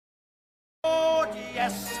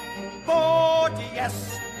yes, vote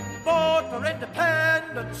yes, vote for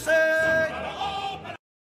independence.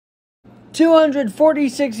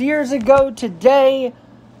 246 years ago today,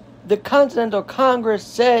 the Continental Congress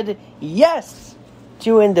said yes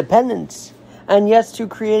to independence and yes to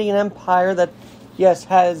creating an empire that, yes,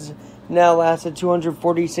 has now lasted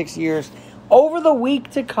 246 years. Over the week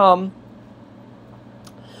to come,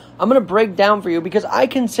 I'm going to break down for you, because I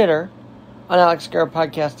consider, on Alex Garrett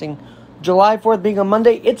Podcasting, July 4th being a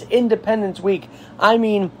Monday, it's Independence Week. I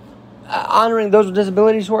mean, honoring those with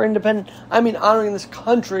disabilities who are independent. I mean, honoring this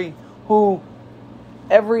country who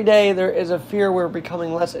every day there is a fear we're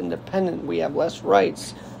becoming less independent. We have less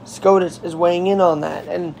rights. SCOTUS is weighing in on that.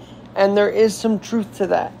 And there is some truth to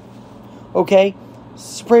that. Okay?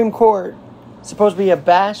 Supreme Court is supposed to be a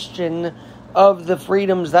bastion of the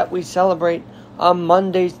freedoms that we celebrate on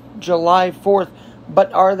Monday, July 4th.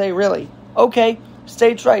 But are they really? Okay,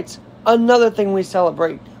 states' rights. Another thing we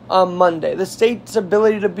celebrate on Monday. The state's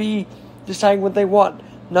ability to be deciding what they want,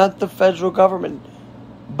 not the federal government.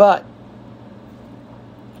 But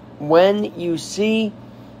when you see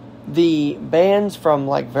the bans from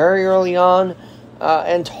very early on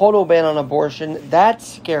and total ban on abortion,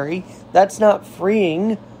 that's scary. That's not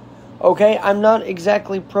freeing. Okay, I'm not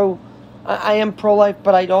exactly I am pro-life,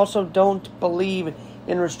 but I also don't believe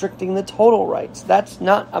in restricting the total rights. That's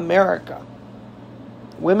not America.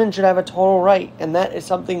 Women should have a total right, and that is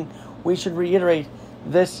something we should reiterate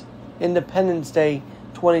this Independence Day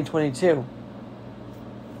 2022.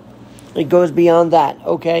 It goes beyond that,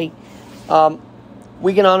 okay?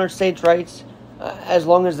 We can honor states' rights as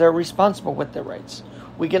long as they're responsible with their rights.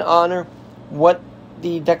 We can honor what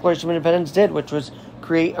the Declaration of Independence did, which was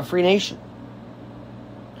create a free nation.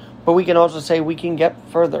 But we can also say we can get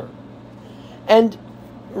further. And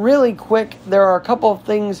really quick, there are a couple of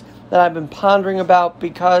things that I've been pondering about,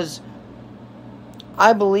 because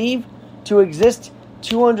I believe to exist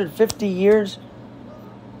 250 years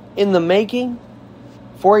in the making,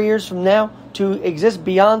 4 years from now, to exist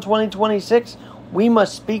beyond 2026, we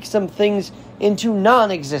must speak some things into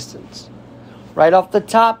non-existence. Right off the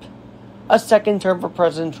top, a second term for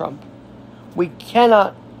President Trump. We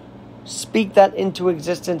cannot speak that into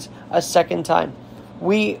existence a second time.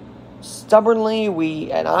 We stubbornly,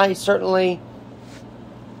 and I certainly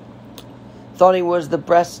thought he was the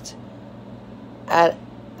best at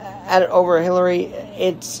it over Hillary.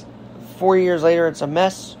 It's 4 years later, it's a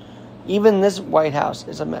mess. Even this White House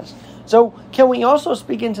is a mess. So can we also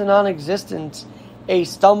speak into non-existence a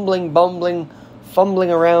stumbling, bumbling,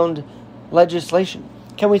 fumbling around legislation?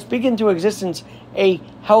 Can we speak into existence a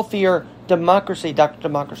healthier democracy, Dr.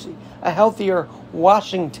 Democracy, a healthier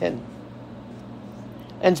Washington,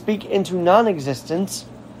 and speak into non-existence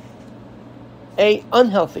a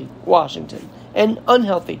unhealthy Washington, an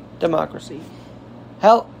unhealthy democracy?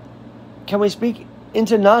 Hell, can we speak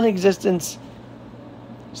into non-existence?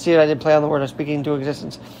 See what I did play on the word of speaking into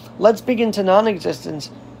existence. Let's speak into non-existence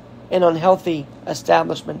an unhealthy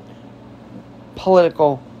establishment,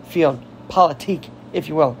 political field, politique, if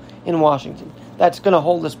you will, in Washington. That's going to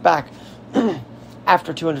hold us back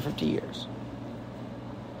after 250 years.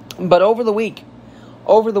 But over the week,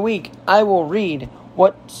 I will read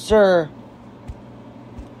what Sir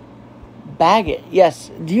Bagot, yes,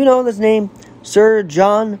 do you know this name? Sir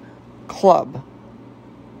John Clubb.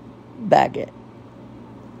 Bagot.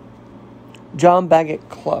 John Bagot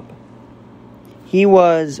Clubb. He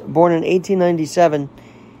was born in 1897,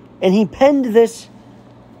 and he penned this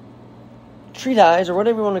treatise, or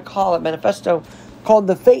whatever you want to call it, manifesto, called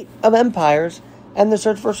The Fate of Empires and the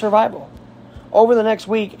Search for Survival. Over the next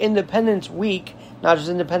week, Independence Week, not just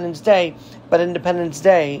Independence Day, but Independence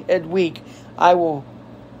Day week, I will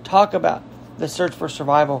talk about the search for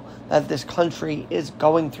survival that this country is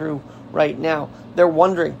going through right now. They're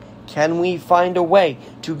wondering, can we find a way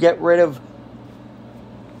to get rid of,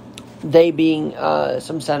 they being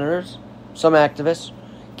some senators, some activists,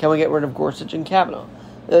 can we get rid of Gorsuch and Kavanaugh?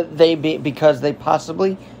 Because they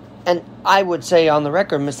possibly, and I would say on the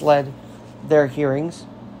record, misled their hearings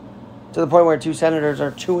to the point where two senators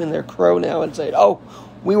are chewing their crow now and saying, oh,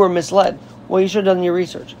 we were misled. Well, you should have done your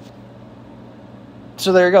research.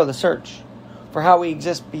 So there you go, the search for how we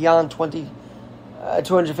exist beyond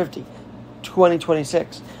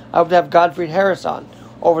 2026. I hope to have Godfrey Harris on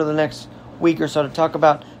over the next week or so to talk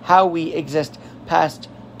about how we exist past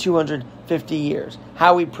 250 years,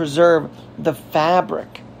 how we preserve the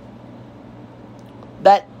fabric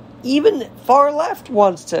that even far left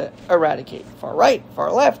wants to eradicate. Far right,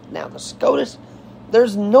 far left, now the SCOTUS.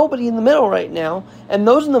 There's nobody in the middle right now, and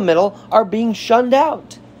those in the middle are being shunned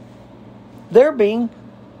out. They're being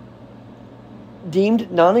deemed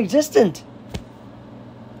non-existent.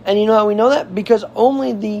 And you know how we know that? Because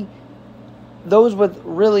only those with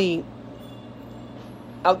really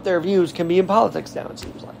out there views can be in politics now, it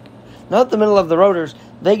seems like. Not the middle of the roaders.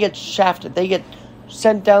 They get shafted. They get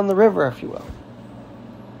sent down the river, if you will.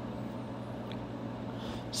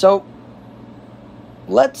 So,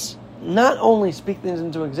 let's not only speak things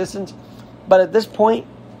into existence, but at this point,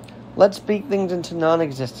 let's speak things into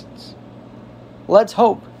non-existence. Let's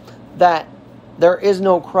hope that there is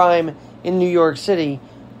no crime in New York City,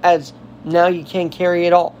 as now you can't carry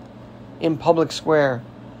it all in public square,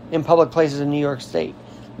 in public places in New York State.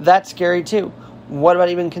 That's scary too. What about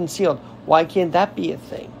even concealed? Why can't that be a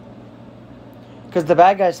thing? Because the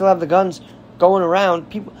bad guys still have the guns going around.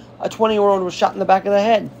 A 20-year-old was shot in the back of the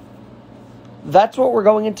head. That's what we're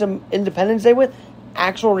going into Independence Day with?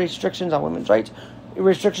 Actual restrictions on women's rights.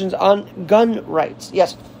 Restrictions on gun rights.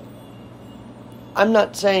 Yes. I'm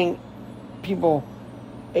not saying people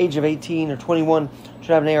age of 18 or 21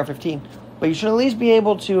 should have an AR-15. But you should at least be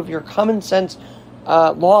able to, if you're a common sense,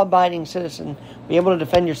 law-abiding citizen, be able to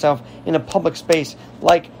defend yourself in a public space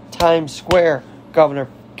like Times Square, Governor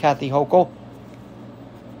Kathy Hochul.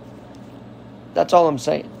 That's all I'm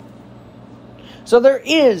saying. So there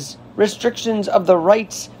is restrictions of the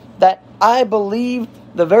rights that I believe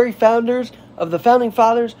the very founders of the Founding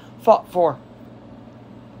Fathers fought for.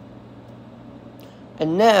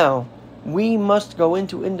 And now we must go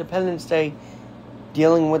into Independence Day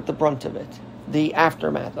dealing with the brunt of it, the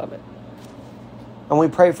aftermath of it. And we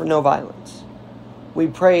pray for no violence. We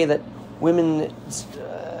pray that women's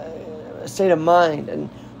state of mind and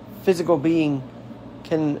physical being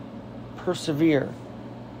can persevere.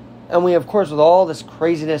 And we, of course, with all this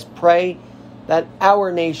craziness, pray that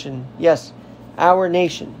our nation, yes, our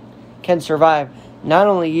nation, can survive not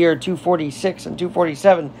only year 246 and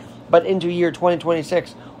 247, but into year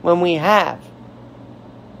 2026, when we have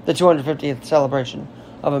the 250th celebration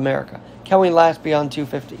of America. Can we last beyond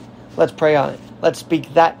 250? Let's pray on it. Let's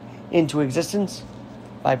speak that into existence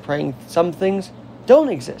by praying some things don't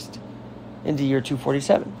exist into year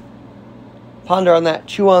 247. Ponder on that.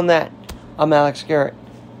 Chew on that. I'm Alex Garrett.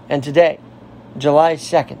 And today, July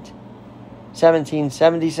 2nd,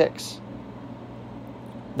 1776,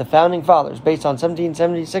 the Founding Fathers, based on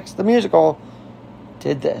 1776, the musical,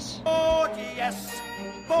 did this. Vote yes,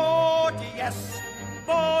 vote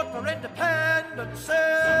for independence.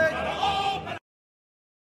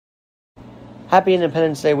 Happy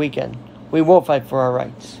Independence Day weekend. We will fight for our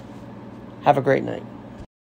rights. Have a great night.